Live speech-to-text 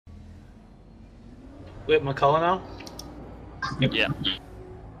Wait, McCullough now? Yep. Yeah.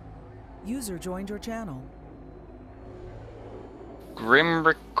 User joined your channel. Grim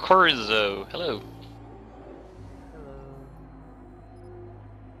Ricorzo. Hello.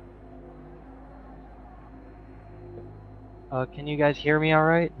 Can you guys hear me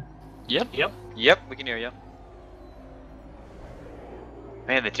alright? Yep. Yep. Yep, we can hear you.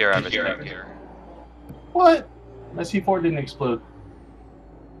 Man, the tier average right here. What? My C4 didn't explode.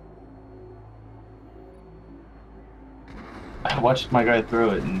 I watched my guy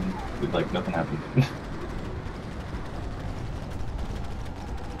throw it and like nothing happened.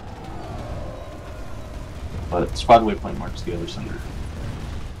 But squad waypoint marks the other sender,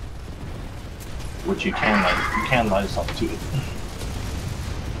 which you can light us up to it.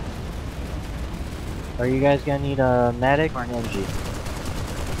 Are you guys gonna need a medic or an MG?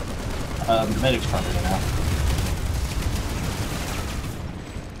 Medic's probably now.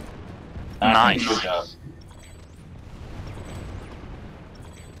 Nice. Good job.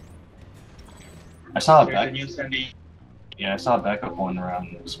 I saw a back. Yeah, I saw a backup one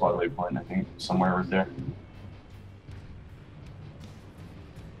around the squad waypoint. I think somewhere right there.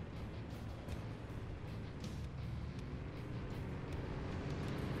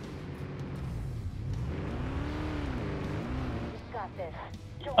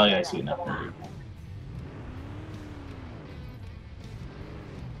 Oh yeah, I see it now.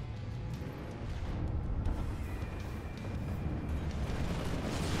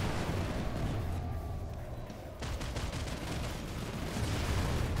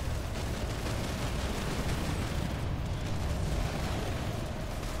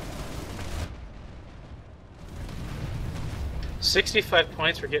 $65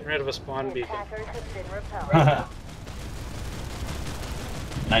 points for getting rid of a spawn beacon.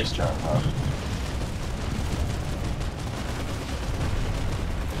 Nice job, Rob.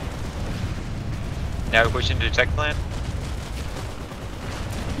 Now we're pushing to the tech plant.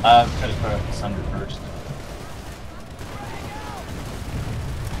 Try to put out the Sunder first.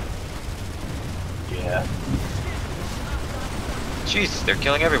 Yeah. Jeez, they're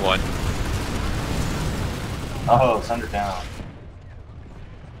killing everyone. Oh, Sunder down.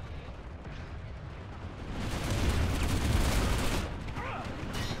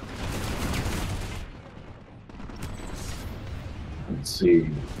 Let's see.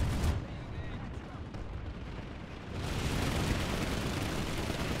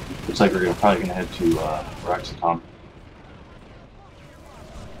 Looks like we're probably gonna head to Roxatom.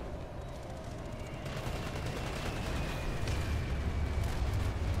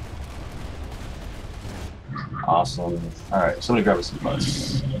 Awesome. Alright, somebody grab us some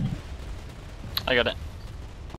bus. I got it.